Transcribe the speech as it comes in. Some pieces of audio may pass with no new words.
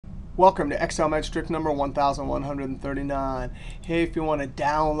Welcome to Excel Magic Trick number 1139. Hey, if you want to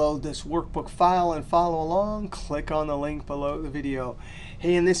download this workbook file and follow along, click on the link below the video.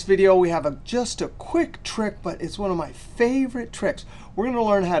 Hey, in this video we have just a quick trick, but it's one of my favorite tricks. We're going to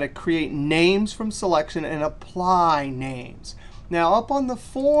learn how to create names from selection and apply names. Now, up on the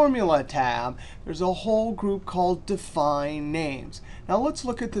Formula tab, there's a whole group called Define Names. Now, let's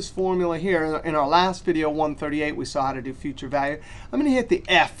look at this formula here. In our last video, 138, we saw how to do future value. I'm going to hit the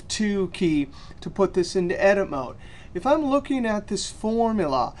F2 key to put this into edit mode. If I'm looking at this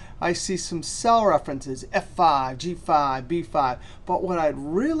formula, I see some cell references, F5, G5, B5. But what I'd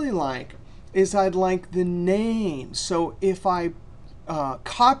really like is I'd like the names. So if I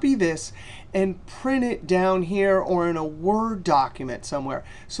copy this and print it down here or in a Word document somewhere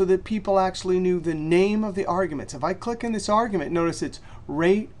so that people actually knew the name of the arguments. If I click in this argument, notice it's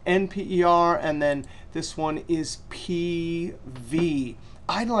rate, NPER, and then this one is PV.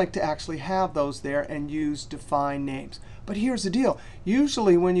 I'd like to actually have those there and use define names. But here's the deal.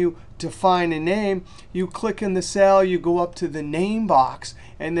 Usually when you define a name, you click in the cell, you go up to the name box,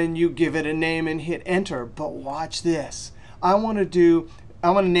 and then you give it a name and hit enter. But watch this. I want to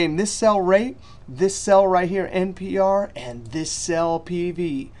name this cell rate, this cell right here NPR, and this cell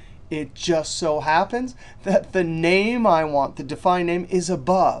PV. It just so happens that the name I want, the defined name, is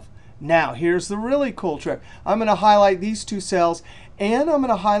above. Now, here's the really cool trick. I'm going to highlight these two cells, and I'm going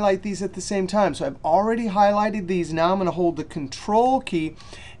to highlight these at the same time. So I've already highlighted these. Now I'm going to hold the Control key,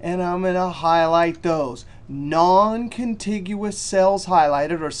 and I'm going to highlight those. Non-contiguous cells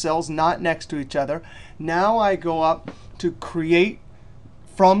highlighted, or cells not next to each other. Now I go up to create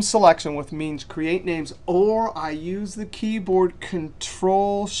from selection, which means create names, or I use the keyboard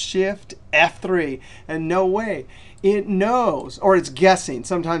Control-Shift-F3. And no way, it knows, or it's guessing.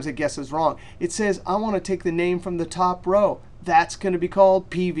 Sometimes it guesses wrong. It says, I want to take the name from the top row. That's going to be called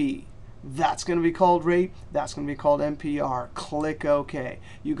PV. That's going to be called rate. That's going to be called NPR. Click OK.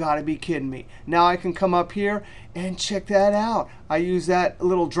 You got to be kidding me. Now I can come up here and check that out. I use that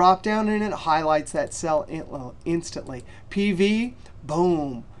little drop down and it highlights that cell instantly. PV,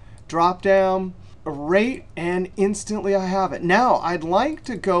 boom. Drop down, rate, and instantly I have it. Now I'd like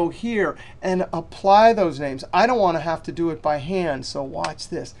to go here and apply those names. I don't want to have to do it by hand, so watch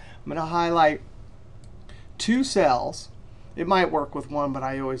this. I'm going to highlight two cells. It might work with one, but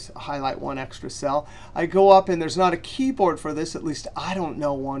I always highlight one extra cell. I go up, and there's not a keyboard for this. At least I don't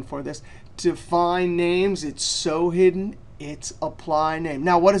know one for this. Define names. It's so hidden. It's apply name.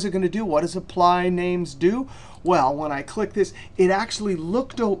 Now, what is it going to do? What does apply names do? Well, when I click this, it actually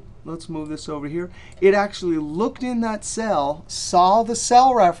looked over. Let's move this over here. It actually looked in that cell, saw the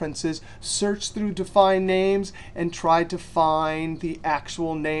cell references, searched through define names, and tried to find the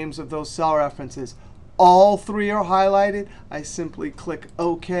actual names of those cell references. All three are highlighted. I simply click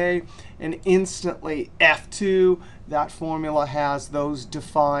OK, and instantly F2, that formula has those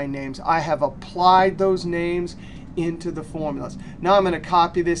defined names. I have applied those names into the formulas. Now I'm going to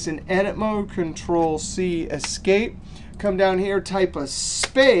copy this in edit mode, Control-C, escape. Come down here, type a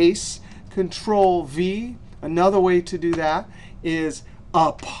space, Control-V. Another way to do that is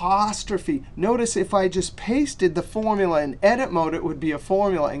apostrophe. Notice if I just pasted the formula in edit mode, it would be a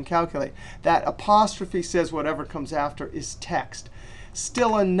formula in Calculate. That apostrophe says whatever comes after is text.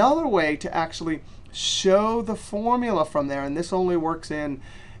 Still another way to actually show the formula from there, and this only works in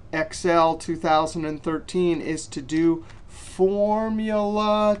Excel 2013, is to do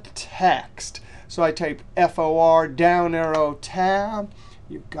formula text. So I type FOR, down arrow, tab.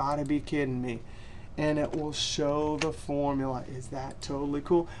 You've got to be kidding me. And it will show the formula. Is that totally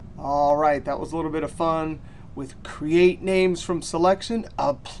cool? All right, that was a little bit of fun with create names from selection,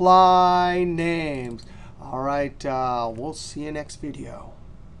 apply names. All right, we'll see you next video.